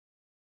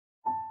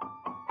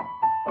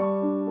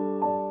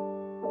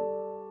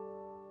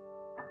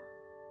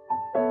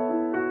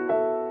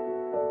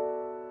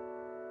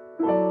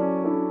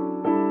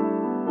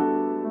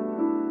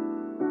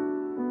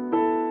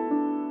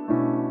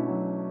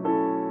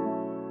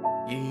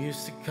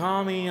used to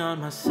call me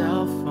on my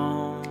cell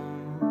phone,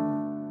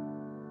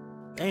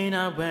 late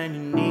night when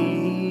you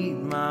need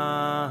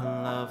my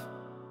love.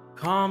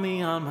 Call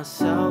me on my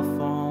cell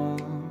phone,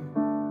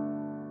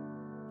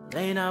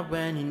 late night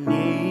when you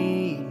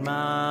need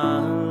my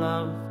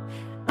love.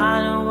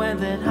 I know when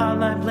that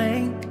hotline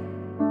bling,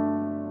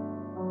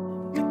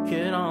 it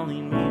could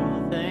only mean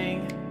one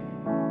thing.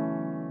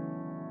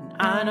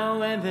 And I know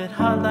when that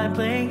hotline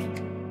bling,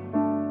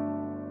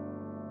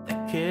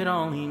 that could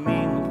only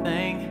mean one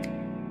thing.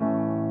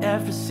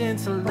 Ever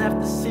since I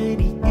left the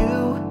city,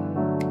 you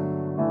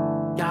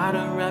got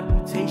a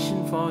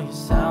reputation for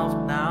yourself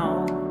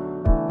now.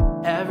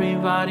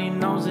 Everybody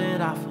knows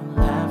that I feel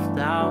left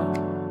out.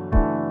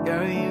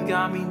 Girl, you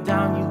got me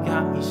down, you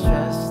got me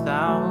stressed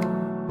out.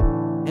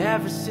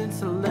 Ever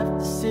since I left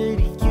the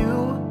city,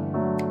 you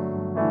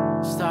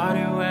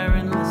started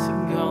wearing less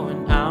and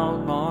going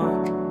out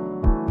more.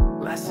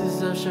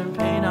 Glasses of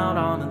champagne out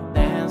on the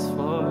dance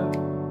floor,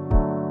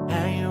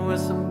 hanging with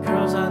some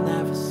girls I've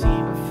never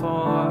seen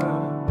before.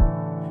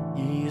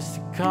 You used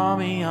to call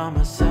me on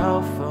my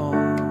cell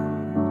phone,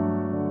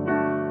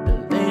 the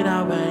late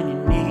night when you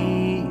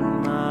need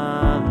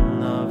my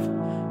love.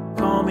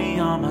 Call me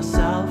on my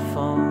cell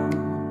phone,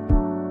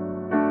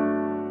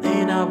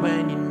 late night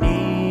when you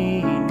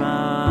need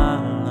my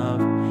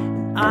love.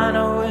 And I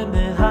know when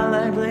that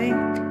hotline bling,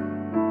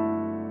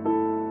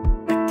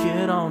 it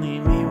could only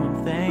mean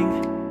one thing.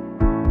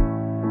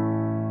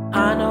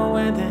 I know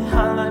when that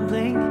hotline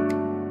bling,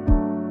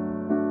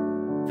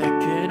 that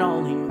could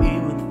only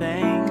mean one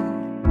thing.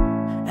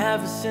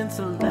 Ever since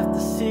I left the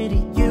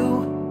city,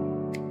 you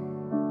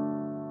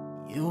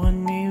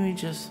and me, we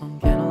just don't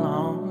get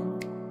along.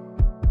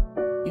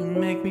 You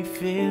make me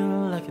feel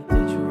like I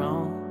did you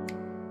wrong,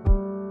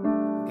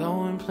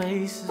 going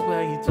places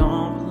where you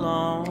don't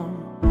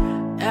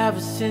belong. Ever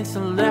since I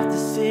left the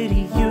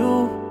city,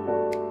 you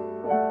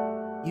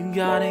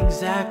got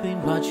exactly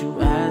what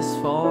you asked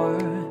for,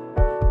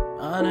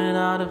 running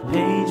out of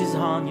pages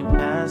on your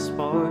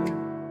passport,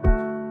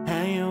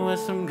 hanging with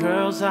some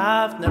girls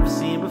I've never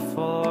seen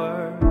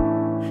before.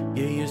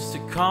 You used to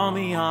call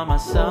me on my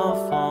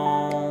cell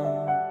phone,